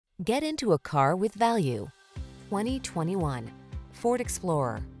Get into a car with value. 2021 Ford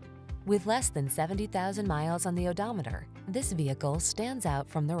Explorer. With less than 70,000 miles on the odometer, this vehicle stands out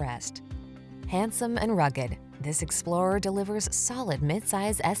from the rest. Handsome and rugged, this Explorer delivers solid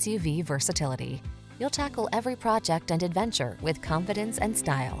midsize SUV versatility. You'll tackle every project and adventure with confidence and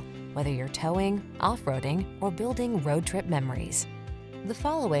style, whether you're towing, off-roading, or building road trip memories. The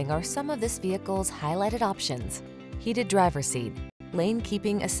following are some of this vehicle's highlighted options: heated driver's seat, lane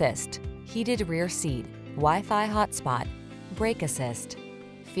keeping assist, heated rear seat, Wi-Fi hotspot, brake assist.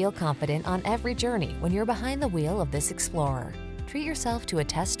 Feel confident on every journey when you're behind the wheel of this Explorer. Treat yourself to a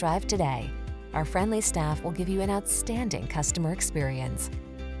test drive today. Our friendly staff will give you an outstanding customer experience.